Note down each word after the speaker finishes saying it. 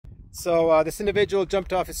So this individual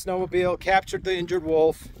jumped off his snowmobile, captured the injured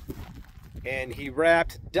wolf, and he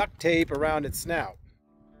wrapped duct tape around its snout.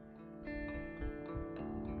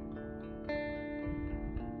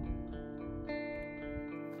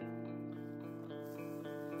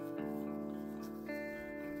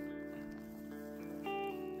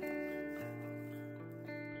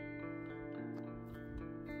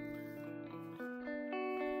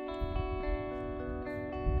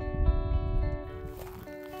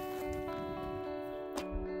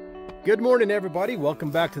 Good morning, everybody. Welcome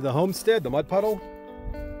back to the homestead, the mud puddle.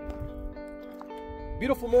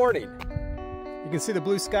 Beautiful morning. You can see the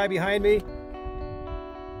blue sky behind me.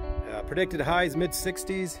 Predicted highs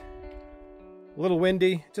mid-60s. A little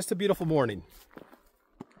windy. Just a beautiful morning.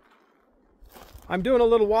 I'm doing a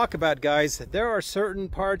little walkabout, guys. There are certain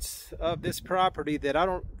parts of this property that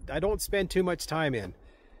I don't spend too much time in.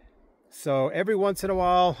 So every once in a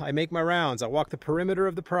while, I make my rounds. I walk the perimeter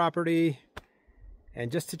of the property, and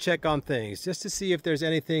just to check on things, just to see if there's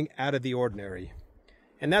anything out of the ordinary.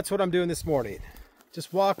 And that's what I'm doing this morning.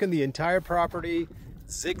 Just walking the entire property,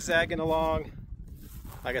 zigzagging along.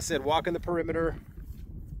 Like I said, walking the perimeter.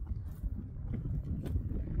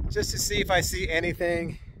 Just to see if I see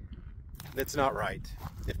anything that's not right,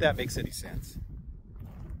 if that makes any sense.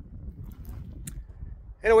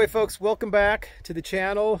 Anyway, folks, welcome back to the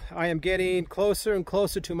channel. I am getting closer and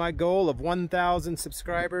closer to my goal of 1,000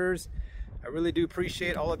 subscribers. I really do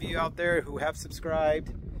appreciate all of you out there who have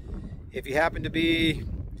subscribed. If you happen to be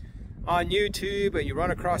on YouTube and you run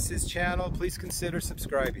across this channel, please consider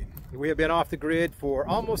subscribing. We have been off the grid for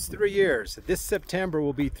almost 3 years. This September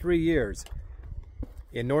will be 3 years.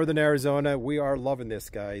 In northern Arizona, we are loving this,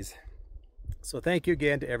 guys. So thank you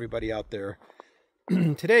again to everybody out there.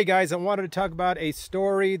 Today, guys, I wanted to talk about a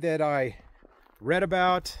story that I read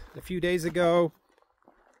about a few days ago.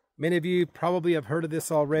 Many of you probably have heard of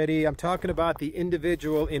this already. I'm talking about the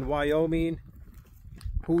individual in Wyoming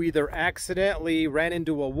who either accidentally ran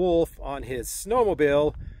into a wolf on his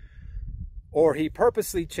snowmobile or he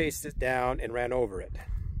purposely chased it down and ran over it.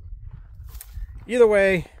 Either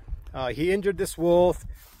way, he injured this wolf,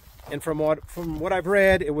 and from what I've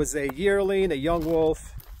read, it was a yearling, a young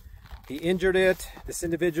wolf. He injured it. This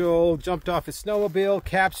individual jumped off his snowmobile,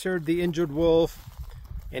 captured the injured wolf,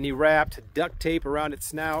 and he wrapped duct tape around its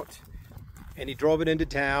snout, and he drove it into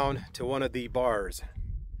town to one of the bars.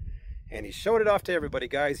 And he showed it off to everybody,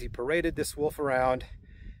 guys. He paraded this wolf around,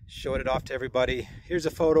 showed it off to everybody. Here's a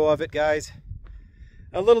photo of it, guys.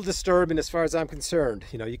 A little disturbing as far as I'm concerned.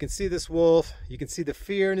 You know, you can see this wolf. You can see the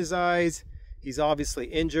fear in his eyes. He's obviously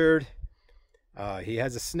injured. He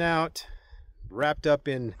has a snout wrapped up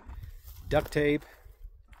in duct tape.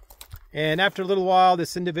 And after a little while,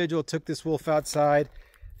 this individual took this wolf outside,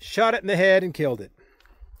 shot it in the head, and killed it.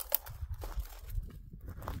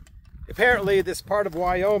 Apparently, this part of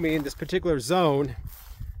Wyoming, this particular zone,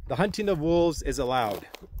 the hunting of wolves is allowed,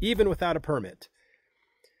 even without a permit.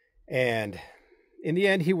 And in the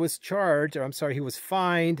end, he was charged, or I'm sorry, he was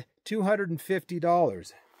fined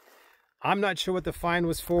 $250. I'm not sure what the fine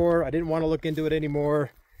was for. I didn't want to look into it anymore.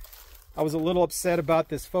 I was a little upset about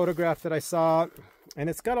this photograph that I saw. And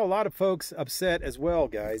it's got a lot of folks upset as well,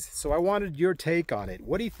 guys. So I wanted your take on it.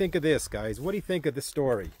 What do you think of this, guys? What do you think of the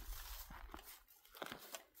story?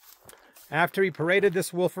 After he paraded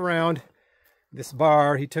this wolf around this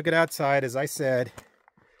bar, he took it outside, as I said,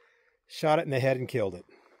 shot it in the head and killed it.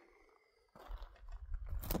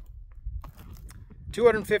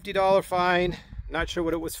 $250 fine. Not sure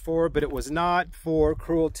what it was for, but it was not for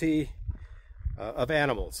cruelty of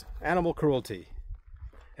animals. Animal cruelty.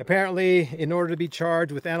 Apparently, in order to be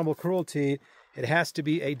charged with animal cruelty, it has to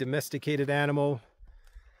be a domesticated animal.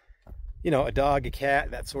 You know, a dog, a cat,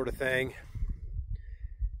 that sort of thing.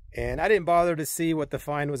 And I didn't bother to see what the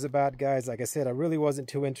fine was about, guys. Like I said, I really wasn't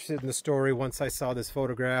too interested in the story once I saw this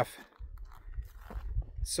photograph.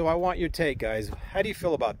 So I want your take, guys. How do you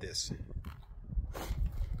feel about this?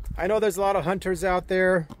 I know there's a lot of hunters out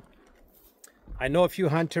there. I know a few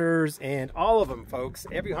hunters, and all of them, folks,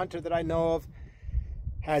 every hunter that I know of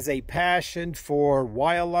has a passion for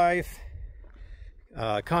wildlife,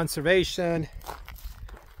 conservation,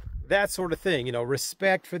 that sort of thing, you know,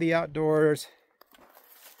 respect for the outdoors.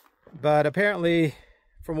 But apparently,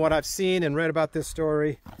 from what I've seen and read about this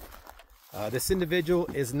story, this individual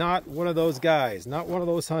is not one of those guys, not one of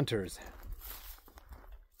those hunters.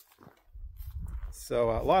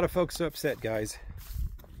 So a lot of folks are upset, guys.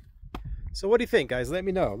 So what do you think, guys? Let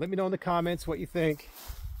me know. Let me know in the comments what you think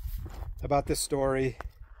about this story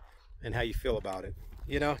and how you feel about it.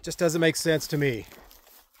 You know, it just doesn't make sense to me.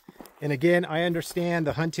 And again, I understand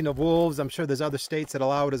the hunting of wolves. I'm sure there's other states that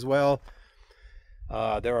allow it as well.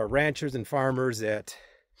 There are ranchers and farmers that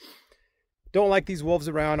don't like these wolves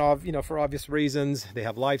around, you know, for obvious reasons. They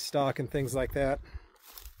have livestock and things like that.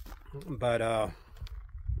 But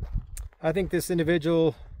I think this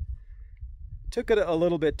individual took it a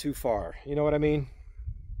little bit too far. You know what I mean?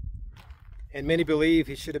 And many believe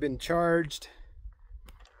he should have been charged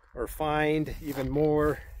or fined even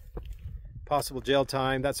more, possible jail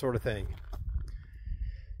time, that sort of thing.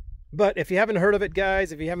 But if you haven't heard of it,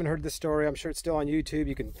 guys, if you haven't heard the story, I'm sure it's still on YouTube.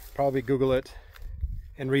 You can probably Google it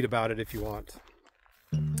and read about it if you want.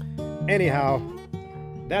 Anyhow,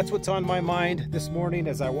 that's what's on my mind this morning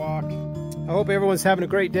as I walk. I hope everyone's having a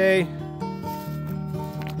great day.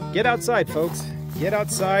 Get outside, folks. Get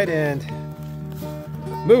outside and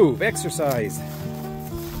move, exercise.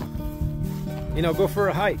 You know, go for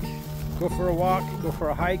a hike, go for a walk, go for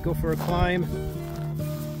a hike, go for a climb.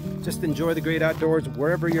 Just enjoy the great outdoors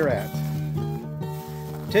wherever you're at.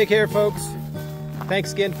 Take care, folks.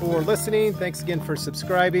 Thanks again for listening. Thanks again for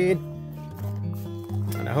subscribing.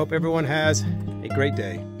 And I hope everyone has a great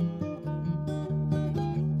day.